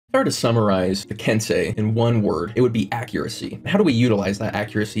If I were to summarize the Kensei in one word, it would be accuracy. How do we utilize that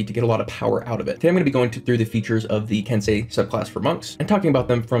accuracy to get a lot of power out of it? Today I'm going to be going through the features of the Kensei subclass for monks and talking about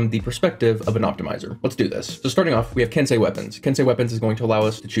them from the perspective of an optimizer. Let's do this. So starting off, we have Kensei weapons. Kensei weapons is going to allow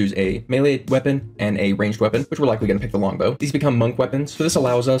us to choose a melee weapon and a ranged weapon, which we're likely going to pick the longbow. These become monk weapons. So this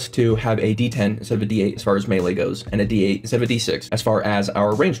allows us to have a D10 instead of a D8 as far as melee goes, and a D8 instead of a D6 as far as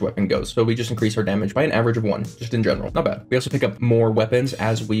our ranged weapon goes. So we just increase our damage by an average of 1, just in general. Not bad. We also pick up more weapons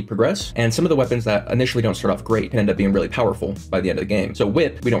as we progress, and some of the weapons that initially don't start off great can end up being really powerful by the end of the game. So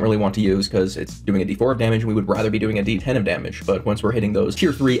whip, we don't really want to use because it's doing a D4 of damage, and we would rather be doing a D10 of damage. But once we're hitting those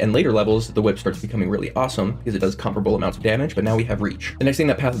tier 3 and later levels, the whip starts becoming really awesome because it does comparable amounts of damage, but now we have reach. The next thing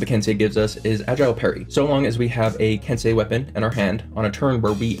that Path of the Kensei gives us is agile parry. So long as we have a Kensei weapon in our hand on a turn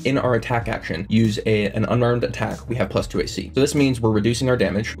where we, in our attack action, use an unarmed attack, we have +2 AC. So this means we're reducing our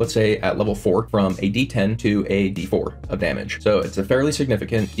damage, let's say at level 4, from a D10 to a D4 of damage. So it's a fairly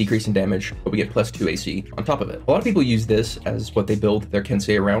significant decrease in damage, but we get +2 AC on top of it. A lot of people use this as what they build their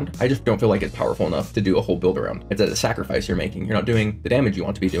Kensei around. I just don't feel like it's powerful enough to do a whole build around. It's a sacrifice you're making. You're not doing the damage you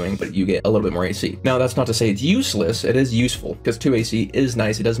want to be doing, but you get a little bit more AC. Now, that's not to say it's useless. It is useful because 2 AC is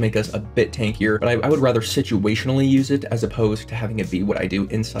nice. It does make us a bit tankier, but I would rather situationally use it as opposed to having it be what I do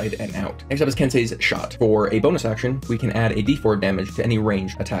inside and out. Next up is Kensei's shot. For a bonus action, we can add a D4 damage to any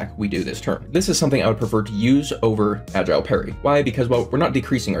ranged attack we do this turn. This is something I would prefer to use over agile parry. Why? Because, well, we're not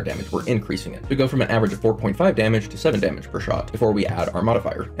decreasing our damage, we're increasing it. We go from an average of 4.5 damage to 7 damage per shot before we add our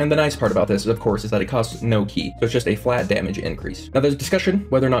modifier. And the nice part about this, of course, is that it costs no key, so it's just a flat damage increase. Now, there's discussion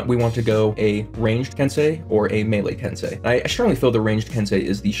whether or not we want to go a ranged Kensei or a melee Kensei. I strongly feel the ranged Kensei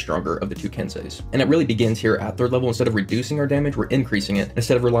is the stronger of the two Kenseis. And it really begins here at 3rd level. Instead of reducing our damage, we're increasing it.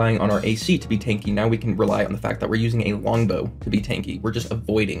 Instead of relying on our AC to be tanky, now we can rely on the fact that we're using a longbow to be tanky. We're just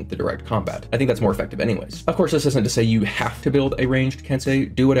avoiding the direct combat. I think that's more effective anyways. Of course, this isn't to say you have to build a ranged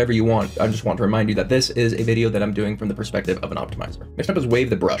Kensei. Do whatever you want. I just want to remind you that this is a video that I'm doing from the perspective of an optimizer. Next up is Wave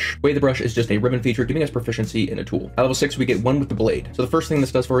the Brush. Wave the Brush is just a ribbon feature giving us proficiency in a tool. At level 6, we get 1 with the blade. So the first thing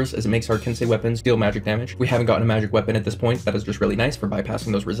this does for us is it makes our Kensei weapons deal magic damage. We haven't gotten a magic weapon at this point. That is just really nice for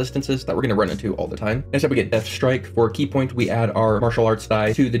bypassing those resistances that we're going to run into all the time. Next up, we get Death Strike. For a key point, we add our martial arts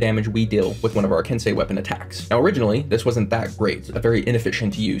die to the damage we deal with one of our Kensei weapon attacks. Now, originally, this wasn't that great. It's a very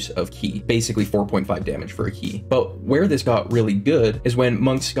inefficient use of ki, basically 4.5 damage for a ki. But where this got really good is when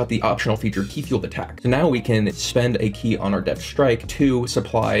monks got the optional feature Ki Fueled Attack. So now we can spend a ki on our Death Strike to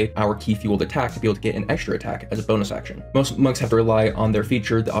supply our Ki Fueled Attack to be able to get an extra attack as a bonus action. Most monks have to rely on their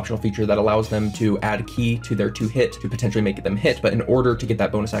feature, the optional feature that allows them to add ki to their 2 hit to potentially make them hit. But in order to get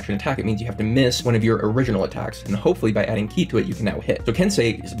that bonus action attack, it means you have to miss one of your original attacks, and hopefully by adding ki to it, you can now hit. So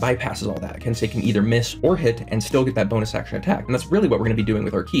Kensei bypasses all that. Kensei can either miss or hit and still get that bonus action attack. And that's really what we're going to be doing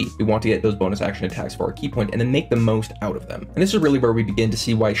with our ki. We want to get those bonus action attacks for our ki point and then make the most out of them. And this is really where we begin to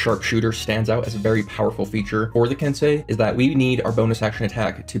see why Sharpshooter stands out as a very powerful feature for the Kensei, is that we need our bonus action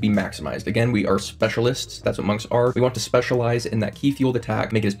attack to be maximized. Again, we are specialists. That's what monks are. We want to specialize in that ki fueled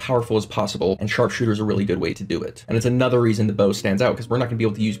attack, make it as powerful as possible, and Sharpshooter is a really good way to do it. And it's another reason the bow stands out, because we're not going to be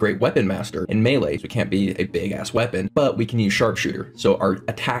able to use Great Weapon Master in melee, so we can't be a big ass weapon, but we can use Sharpshooter. So our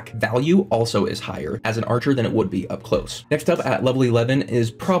attack value also is higher as an archer than it would be up close. Next up at level 11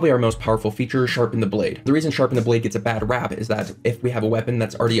 is probably our most powerful feature, Sharpen the Blade. The reason Sharpen the Blade gets a bad rap is that if we have a weapon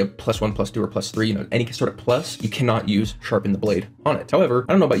that's already a +1, +2, or +3, you know, any sort of plus, you cannot use Sharpen the Blade on it. However,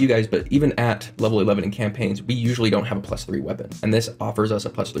 I don't know about you guys, but even at level 11 in campaigns, we usually don't have a +3 weapon, and this offers us a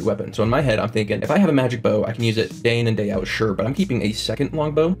 +3 weapon. So in my head, I'm thinking, if I have a magic bow, I can use it day in and day out, sure, but I'm keeping a second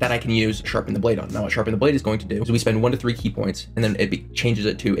longbow that I can use Sharpen the Blade on. Now, what Sharpen the Blade is going to do is we spend 1 to 3 key points, and then it changes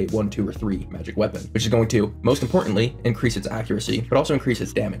it to a 1, 2, or 3 magic weapon, which is going to, most importantly, increase its accuracy, but also increase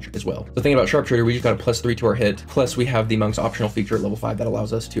its damage as well. So thinking about Sharpshooter, we just got a +3 to our hit, plus we have the Monk's optional feature at level 5 that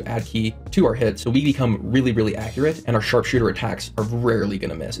allows us to add ki to our hit, so we become really, really accurate, and our Sharpshooter attacks are rarely going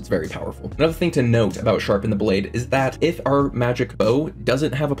to miss. It's very powerful. Another thing to note about Sharpen the Blade is that if our magic bow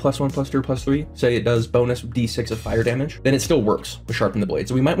doesn't have a +1, +2, or +3, say it does bonus D6 of fire damage, then it still works with Sharpen the Blade.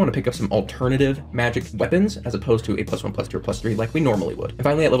 So we might want to pick up some alternative magic weapons as opposed to a +1, +2, or +3 like we normally would. And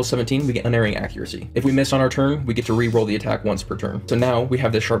finally, at level 17, we get Unerring Accuracy. If we miss on our turn, we get to re-roll the attack once per turn. So now we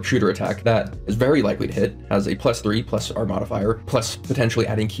have this Sharpshooter attack that is very likely to hit, has a +3 plus our modifier, plus potentially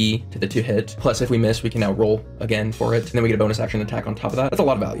adding ki to the 2 hit. Plus, if we miss, we can now roll again for it, and then we get a bonus action attack on top of that. That's a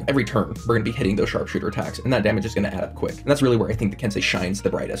lot of value. Every turn, we're going to be hitting those Sharpshooter attacks, and that damage is going to add up quick. And that's really where I think the Kensei shines the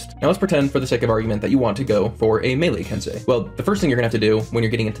brightest. Now let's pretend, for the sake of argument, that you want to go for a melee Kensei. Well, the first thing you're going to have to do when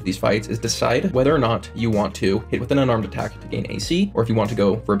you're getting into these fights is decide whether or not you want to hit with an unarmed attack to gain AC, or if you want to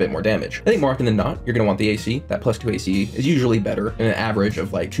go for a bit more damage. I think more often than not, you're going to want the AC. That +2 AC is usually better than an average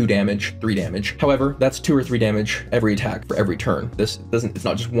of like 2 damage, 3 damage. However, that's 2 or 3 damage every attack for every turn. this, it's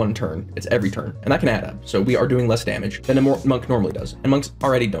not just one turn, it's every turn, and that can add up. So we are doing less damage than a monk normally does, and monks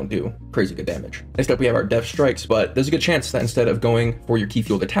already don't do crazy good damage. Next up, we have our death strikes, but there's a good chance that instead of going for your key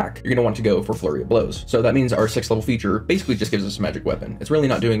fueled attack, you're gonna want to go for flurry of blows. So that means our 6th level feature basically just gives us a magic weapon. It's really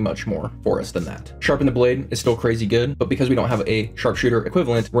not doing much more for us than that. Sharpen the blade is still crazy good, but because we don't have a sharpshooter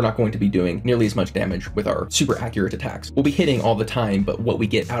equivalent, we're not going to be doing nearly as much damage with our super accurate attacks. We'll be hitting all the time, but what we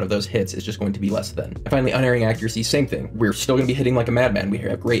get out of those hits is just going to be less than. And finally, unerring accuracy, same thing. We're still gonna be hitting like a madman. We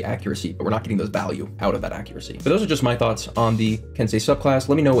have great accuracy, but we're not getting those value out of that accuracy. But those are just my thoughts on the Kensei subclass.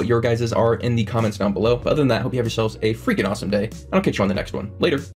 Let me know what your guys's are in the comments down below. But other than that, hope you have yourselves a freaking awesome day, and I'll catch you on the next one. Later.